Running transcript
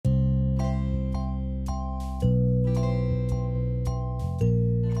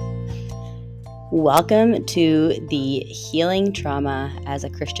Welcome to the Healing Trauma as a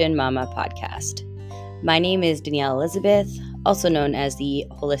Christian Mama podcast. My name is Danielle Elizabeth, also known as the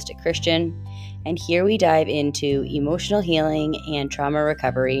Holistic Christian, and here we dive into emotional healing and trauma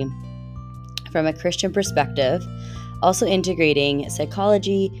recovery from a Christian perspective, also integrating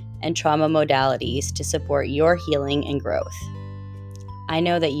psychology and trauma modalities to support your healing and growth. I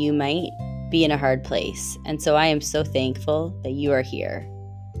know that you might be in a hard place, and so I am so thankful that you are here.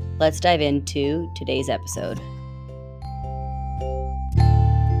 Let's dive into today's episode.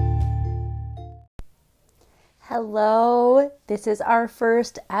 Hello, this is our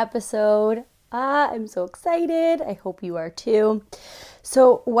first episode. I'm so excited. I hope you are too.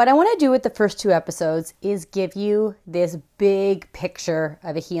 So what I want to do with the first two episodes is give you this big picture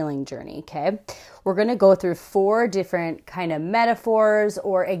of a healing journey, okay? We're going to go through 4 different kind of metaphors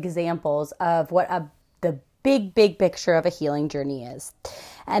or examples of what the big picture of a healing journey is.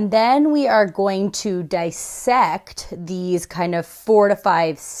 And then we are going to dissect these kind of 4 to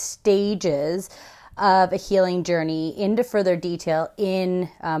 5 stages of a healing journey into further detail in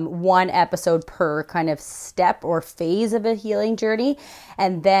one episode per kind of step or phase of a healing journey.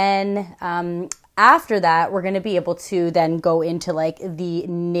 And then after that, we're going to be able to then go into like the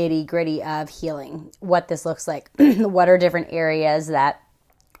nitty gritty of healing, what this looks like, what are different areas that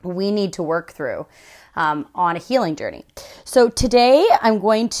we need to work through on a healing journey. So today I'm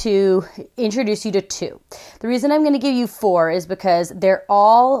going to introduce you to 2. The reason I'm going to give you 4 is because they're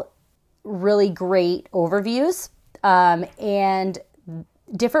all really great overviews, and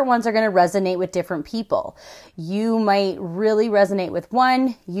different ones are going to resonate with different people. You might really resonate with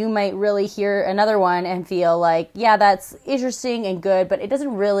one, you might really hear another one and feel like, yeah, that's interesting and good, but it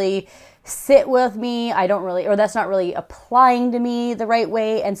doesn't really sit with me. Or that's not really applying to me the right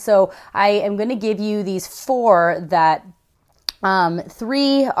way. And so I am going to give you these 4 that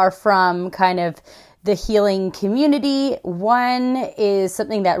 3 are from kind of the healing community. 1 is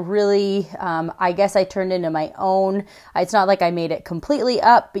something that really, I guess I turned into my own. It's not like I made it completely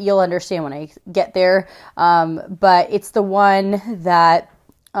up, but you'll understand when I get there. But it's the one that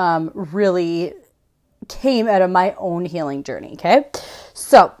really came out of my own healing journey, okay?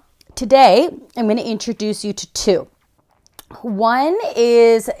 So today, I'm going to introduce you to 2. 1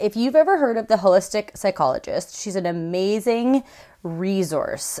 is, if you've ever heard of the holistic psychologist, she's an amazing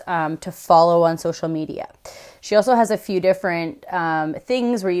resource to follow on social media. She also has a few different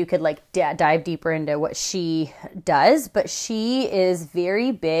things where you could like dive deeper into what she does, but she is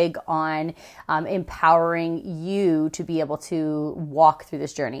very big on empowering you to be able to walk through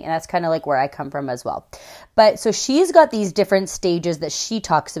this journey. And that's kind of like where I come from as well. But so she's got these different stages that she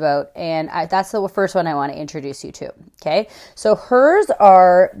talks about, and that's the first one I want to introduce you to. Okay. So hers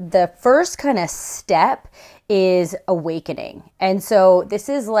are, the first kind of step is awakening. And so this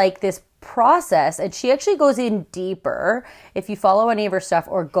is like this process, and she actually goes in deeper. If you follow any of her stuff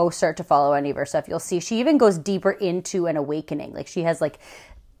or go start to follow any of her stuff, you'll see she even goes deeper into an awakening. Like she has like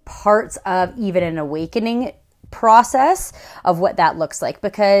parts of even an awakening process of what that looks like,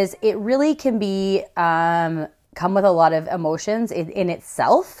 because it really can be come with a lot of emotions in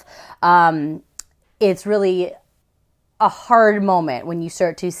itself. It's really a hard moment when you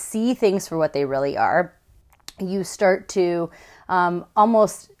start to see things for what they really are. You start to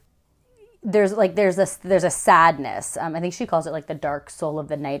almost, there's a sadness. I think she calls it like the dark soul of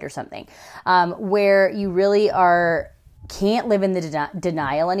the night or something, where you really can't live in the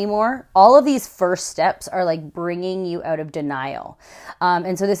denial anymore. All of these first steps are like bringing you out of denial.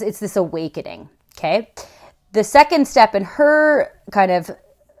 And so it's this awakening. Okay. The second step in her kind of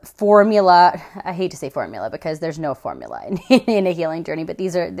formula, I hate to say formula because there's no formula in a healing journey, but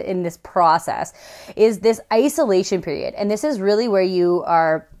these are in this process, is this isolation period. And this is really where you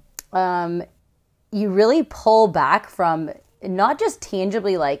are, you really pull back from not just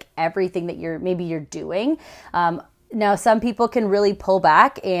tangibly like everything that you're doing. Now some people can really pull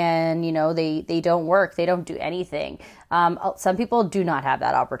back and, they don't work. They don't do anything. Some people do not have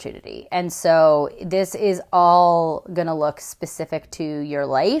that opportunity. And so this is all going to look specific to your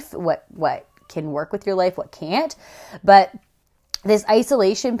life, what can work with your life, what can't. But this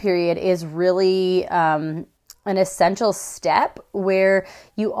isolation period is really, an essential step where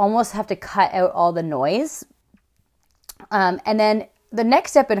you almost have to cut out all the noise. And then the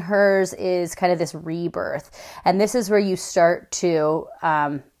next step in hers is kind of this rebirth. And this is where you start to,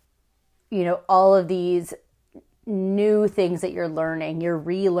 all of these new things that you're learning, you're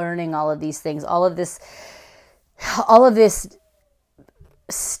relearning all of these things, all of this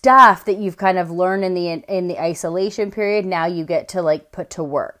stuff that you've kind of learned in the isolation period. Now you get to like put to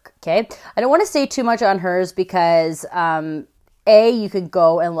work. Okay. I don't want to say too much on hers because, A, you could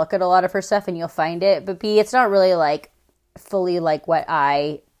go and look at a lot of her stuff and you'll find it, but B, it's not really like fully like what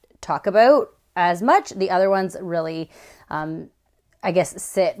I talk about as much. The other ones really, I guess,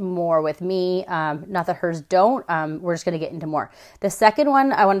 sit more with me. Not that hers don't. We're just going to get into more. The second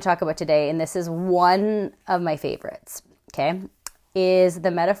one I want to talk about today, and this is one of my favorites, okay, is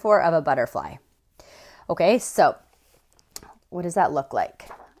the metaphor of a butterfly. Okay, so what does that look like?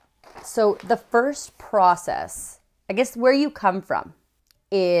 So the first process, I guess where you come from,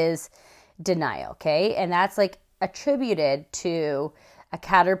 is denial, okay? And that's like attributed to a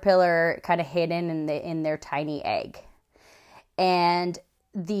caterpillar kind of hidden in their tiny egg. And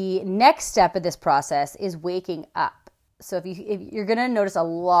the next step of this process is waking up. So if you're going to notice a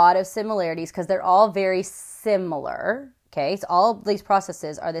lot of similarities because they're all very similar, okay? So all of these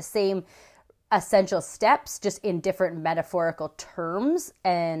processes are the same essential steps, just in different metaphorical terms.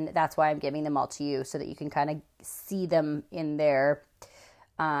 And that's why I'm giving them all to you so that you can kind of see them in their,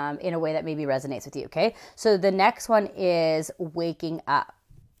 in a way that maybe resonates with you, okay? So the next one is waking up,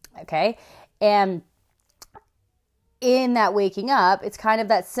 okay? And in that waking up, it's kind of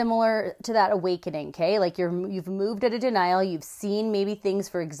that similar to that awakening, okay? Like you've moved out of denial, you've seen maybe things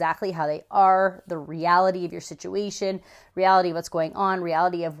for exactly how they are, the reality of your situation, reality of what's going on,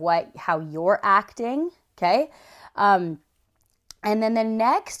 reality of how you're acting, okay? And then the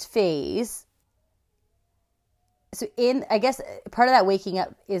next phase, so I guess part of that waking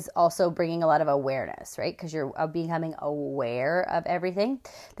up is also bringing a lot of awareness, right? Because you're becoming aware of everything.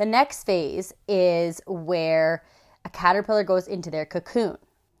 The next phase is where a caterpillar goes into their cocoon.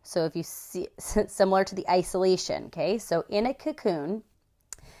 So if you see, similar to the isolation, okay? So in a cocoon,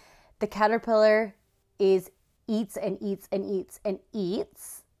 the caterpillar eats and eats and eats and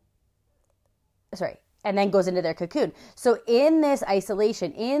eats. Sorry, and then goes into their cocoon. So in this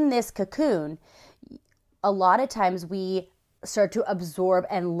isolation, in this cocoon, a lot of times we start to absorb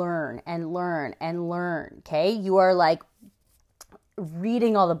and learn and learn and learn, okay? You are like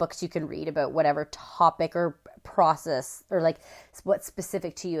reading all the books you can read about whatever topic or process or like what's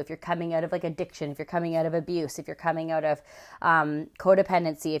specific to you. If you're coming out of like addiction, if you're coming out of abuse, if you're coming out of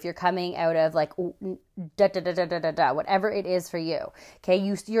codependency, if you're coming out of like whatever it is for you, okay,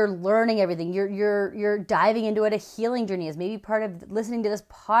 you're learning everything. You're diving into it. A healing journey is maybe part of listening to this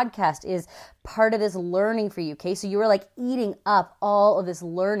podcast is part of this learning for you, okay? So you were like eating up all of this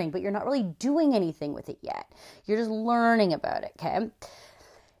learning, but you're not really doing anything with it yet. You're just learning about it, okay?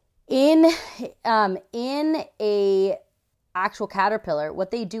 In a actual caterpillar,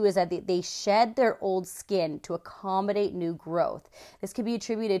 what they do is that they shed their old skin to accommodate new growth. This could be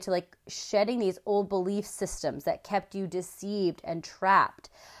attributed to like shedding these old belief systems that kept you deceived and trapped.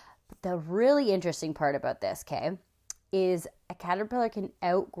 But the really interesting part about this, okay, is a caterpillar can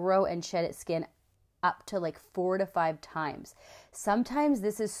outgrow and shed its skin up to like 4 to 5 times. Sometimes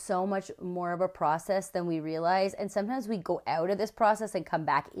this is so much more of a process than we realize. And sometimes we go out of this process and come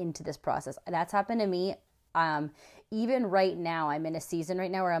back into this process. And that's happened to me. Even right now, I'm in a season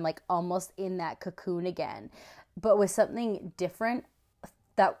right now where I'm like almost in that cocoon again, but with something different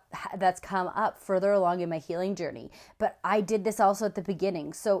that's come up further along in my healing journey. But I did this also at the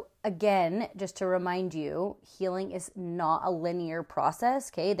beginning. So again, just to remind you, healing is not a linear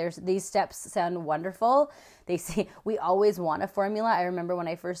process, okay? These steps sound wonderful. They say we always want a formula. I remember when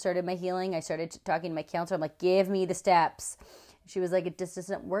I first started my healing, I started talking to my counselor. I'm like, give me the steps. She was like, it just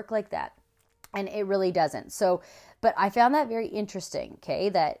doesn't work like that. And it really doesn't. So, but I found that very interesting, okay?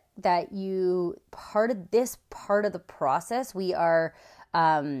 That you, part of the process, we are,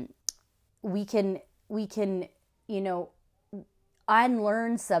 we can,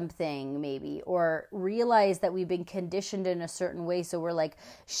 unlearn something maybe, or realize that we've been conditioned in a certain way. So we're like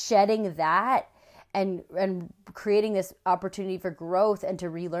shedding that and creating this opportunity for growth and to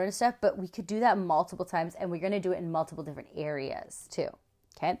relearn stuff. But we could do that multiple times, and we're going to do it in multiple different areas too.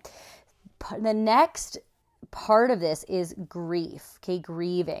 Okay. The next part of this is grief, okay,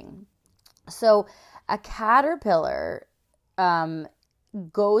 grieving. So a caterpillar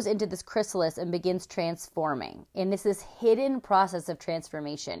goes into this chrysalis and begins transforming. And it's this hidden process of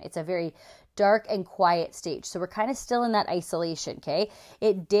transformation. It's a very dark and quiet stage. So we're kind of still in that isolation, okay?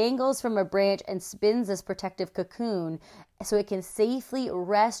 It dangles from a branch and spins this protective cocoon so it can safely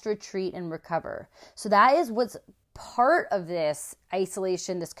rest, retreat, and recover. So that is what's part of this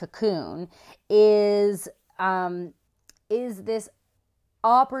isolation, this cocoon, is this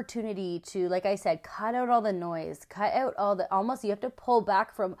opportunity to, like I said, cut out all the noise, cut out all the, almost you have to pull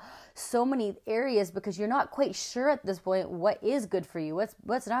back from so many areas because you're not quite sure at this point what is good for you,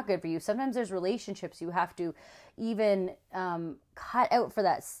 what's not good for you. Sometimes there's relationships you have to even cut out for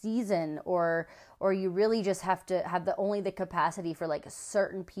that season, or you really just have to have only the capacity for like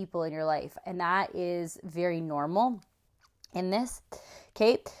certain people in your life, and that is very normal in this.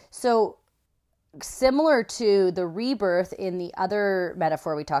 Okay, so similar to the rebirth in the other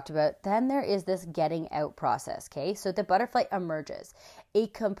metaphor we talked about, then there is this getting out process. Okay, so the butterfly emerges a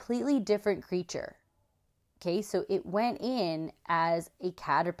completely different creature. Okay, so it went in as a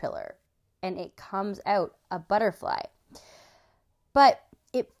caterpillar and it comes out a butterfly, but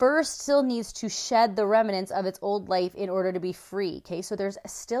it first still needs to shed the remnants of its old life in order to be free. Okay, so there's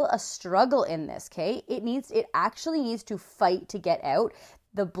still a struggle in this. Okay, it actually needs to fight to get out.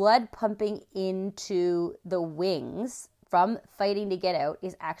 The blood pumping into the wings from fighting to get out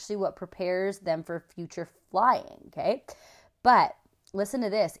is actually what prepares them for future flying, okay? But listen to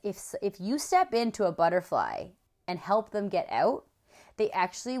this. If you step into a butterfly and help them get out, they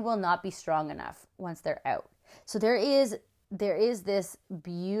actually will not be strong enough once they're out. So there is this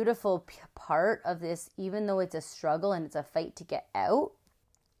beautiful part of this, even though it's a struggle and it's a fight to get out,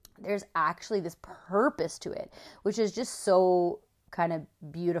 there's actually this purpose to it, which is just so kind of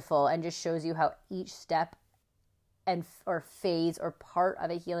beautiful and just shows you how each step or phase or part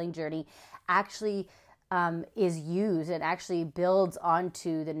of a healing journey actually is used and actually builds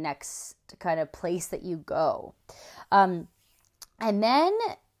onto the next kind of place that you go. And then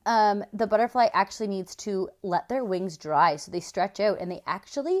the butterfly actually needs to let their wings dry, so they stretch out and they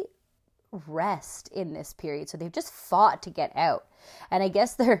actually rest in this period. So they've just fought to get out. And I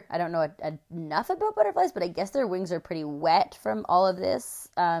guess I don't know enough about butterflies, but I guess their wings are pretty wet from all of this.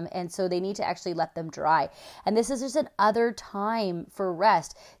 And so they need to actually let them dry. And this is just another time for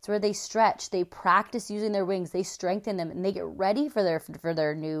rest. It's where they stretch, they practice using their wings, they strengthen them, and they get ready for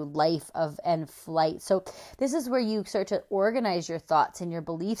their new life and flight. So this is where you start to organize your thoughts and your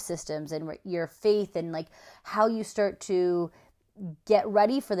belief systems and your faith, and like how you start to get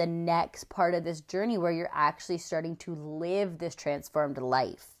ready for the next part of this journey where you're actually starting to live this transformed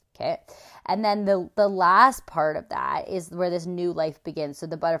life. Okay. And then the last part of that is where this new life begins. So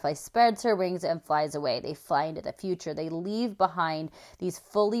the butterfly spreads her wings and flies away. They fly into the future. They leave behind these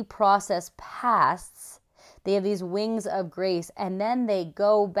fully processed pasts. They have these wings of grace, and then they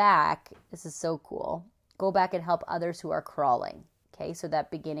go back. This is so cool. Go back and help others who are crawling. Okay, so that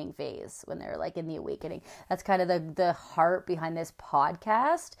beginning phase when they're like in the awakening, that's kind of the heart behind this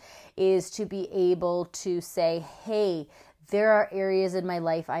podcast, is to be able to say, hey, there are areas in my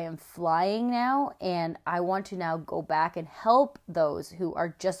life I am flying now, and I want to now go back and help those who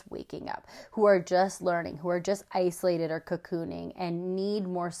are just waking up, who are just learning, who are just isolated or cocooning and need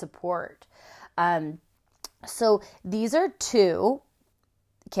more support. So these are two,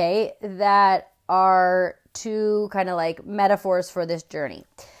 okay, that are two kind of like metaphors for this journey.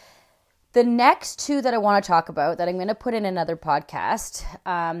 The next two that I want to talk about, that I'm going to put in another podcast,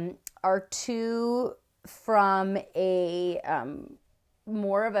 are two from a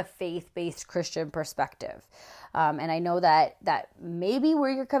more of a faith-based Christian perspective. And I know that may be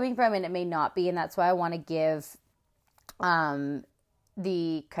where you're coming from, and it may not be. And that's why I want to give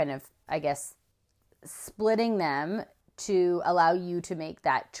the kind of, I guess, splitting them to allow you to make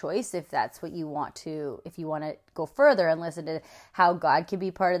that choice if that's what you want to, if you want to go further and listen to how God can be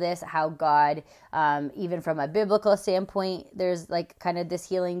part of this, how God, even from a biblical standpoint, there's like kind of this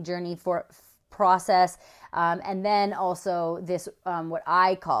healing journey for process. And then also this, what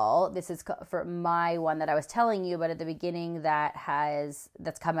I call, this is for my one that I was telling you about at the beginning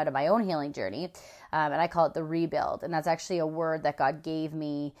that's come out of my own healing journey. And I call it the rebuild. And that's actually a word that God gave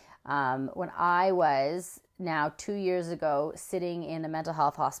me when I was now 2 years ago sitting in a mental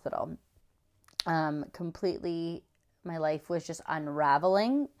health hospital. Completely, my life was just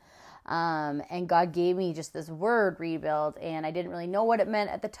unraveling. And God gave me just this word, rebuild, and I didn't really know what it meant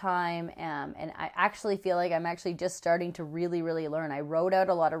at the time. And I actually feel like I'm actually just starting to really, really learn. I wrote out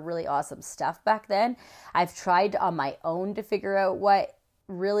a lot of really awesome stuff back then. I've tried on my own to figure out what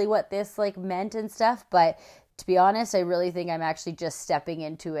this like meant and stuff, but to be honest, I really think I'm actually just stepping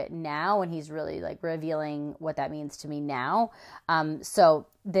into it now, and he's really like revealing what that means to me now. So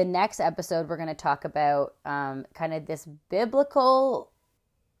the next episode, we're going to talk about kind of this biblical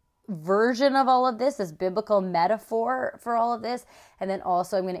version of all of this biblical metaphor for all of this. And then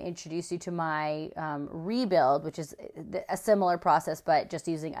also I'm going to introduce you to my rebuild, which is a similar process, but just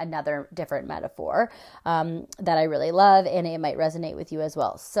using another different metaphor that I really love, and it might resonate with you as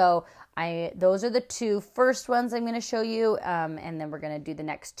well. So those are the two first ones I'm going to show you, and then we're going to do the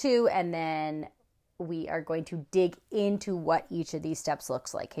next two, and then we are going to dig into what each of these steps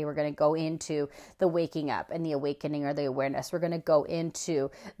looks like. Okay, we're going to go into the waking up and the awakening or the awareness. We're going to go into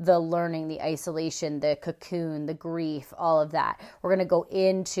the learning, the isolation, the cocoon, the grief, all of that. We're going to go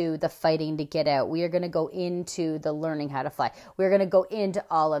into the fighting to get out. We are going to go into the learning how to fly. We're going to go into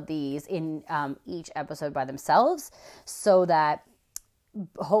all of these in each episode by themselves, so that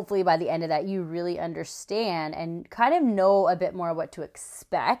hopefully by the end of that, you really understand and kind of know a bit more what to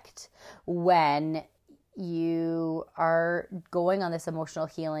expect when you are going on this emotional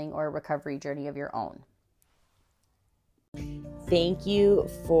healing or recovery journey of your own. Thank you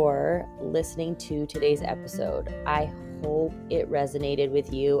for listening to today's episode. I hope it resonated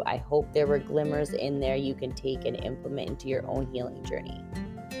with you. I hope there were glimmers in there you can take and implement into your own healing journey.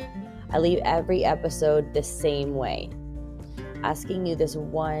 I leave every episode the same way, asking you this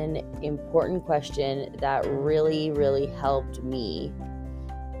one important question that really, really helped me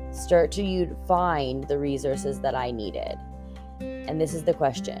start to find the resources that I needed. And this is the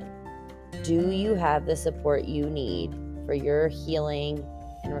question: do you have the support you need for your healing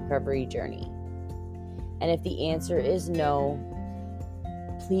and recovery journey? And if the answer is no,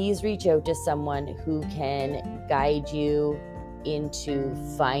 please reach out to someone who can guide you into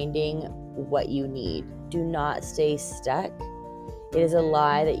finding what you need. Do not stay stuck. It is a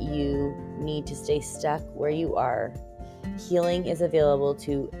lie that you need to stay stuck where you are. Healing is available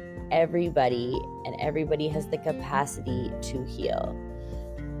to everybody, and everybody has the capacity to heal.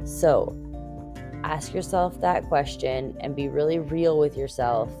 So ask yourself that question and be really real with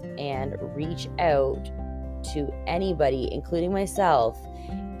yourself, and reach out to anybody, including myself,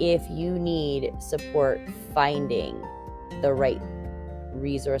 if you need support finding the right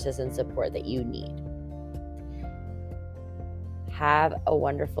resources and support that you need. Have a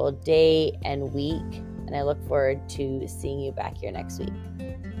wonderful day and week, and I look forward to seeing you back here next week.